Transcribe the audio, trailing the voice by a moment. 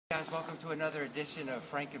Guys, welcome to another edition of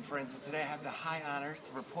Frank and Friends. And today I have the high honor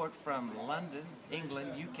to report from London,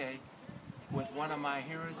 England, UK, with one of my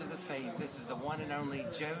heroes of the faith. This is the one and only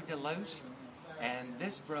Joe DeLoach. And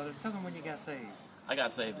this brother, tell them when you got saved. I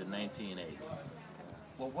got saved in 1980.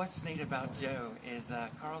 Well, what's neat about Joe is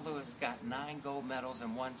Carl Lewis got 9 gold medals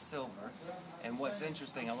and 1 silver. And what's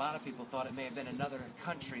interesting, a lot of people thought it may have been another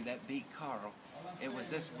country that beat Carl. It was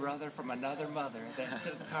this brother from another mother that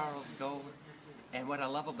took Carl's gold. And what I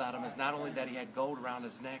love about him is not only that he had gold around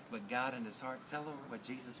his neck, but God in his heart. Tell him what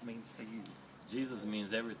Jesus means to you. Jesus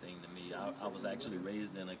means everything to me. I was actually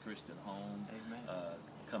raised in a Christian home.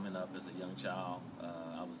 Coming up as a young child,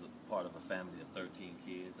 I was a part of a family of 13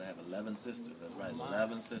 kids. I have 11 sisters. That's right,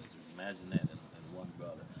 11 sisters. Imagine that, and 1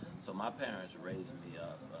 brother. So my parents raised me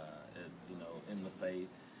up, in the faith,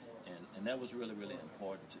 and that was really, really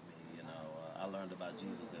important to me. I learned about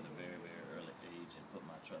Jesus at a very, very early age and put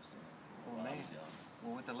my trust in him. Well, man.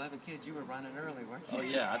 Well, with 11 kids, you were running early, weren't you? Oh,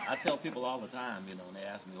 yeah. I tell people all the time, when they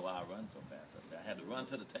ask me why I run so fast, I say I had to run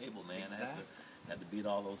to the table, man. Exactly. I had to beat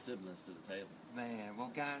all those siblings to the table. Man,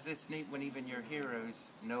 well, guys, it's neat when even your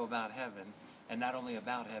heroes know about heaven, and not only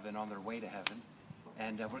about heaven, on their way to heaven.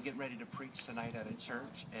 And we're getting ready to preach tonight at a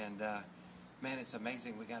church, and man, it's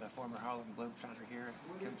amazing. We got a former Harlem Globetrotter here,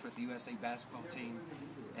 coach with the USA basketball team.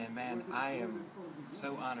 And man, I am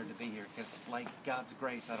so honored to be here because, like God's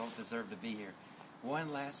grace, I don't deserve to be here.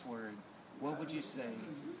 One last word. What would you say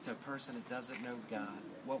to a person that doesn't know God?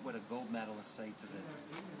 What would a gold medalist say to them?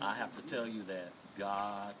 I have to tell you that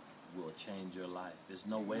God will change your life. There's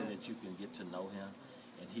no way that you can get to know Him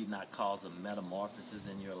and He not cause a metamorphosis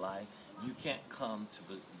in your life. You can't become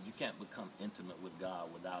intimate with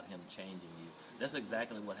God without Him changing you. That's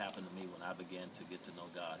exactly what happened to me when I began to get to know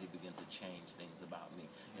God. He began to change things about me.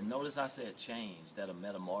 And notice I said change, that a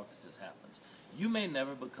metamorphosis happens. You may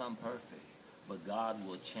never become perfect, but God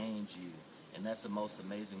will change you. And that's the most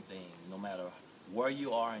amazing thing. No matter where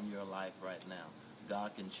you are in your life right now,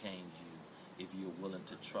 God can change you if you're willing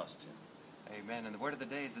to trust Him. Amen. And the word of the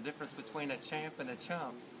day is the difference between a champ and a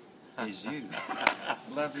chump is you.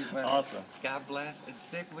 Love you, buddy. Awesome. God bless, and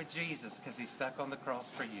stick with Jesus because He's stuck on the cross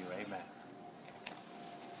for you. Amen.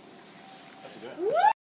 That's good.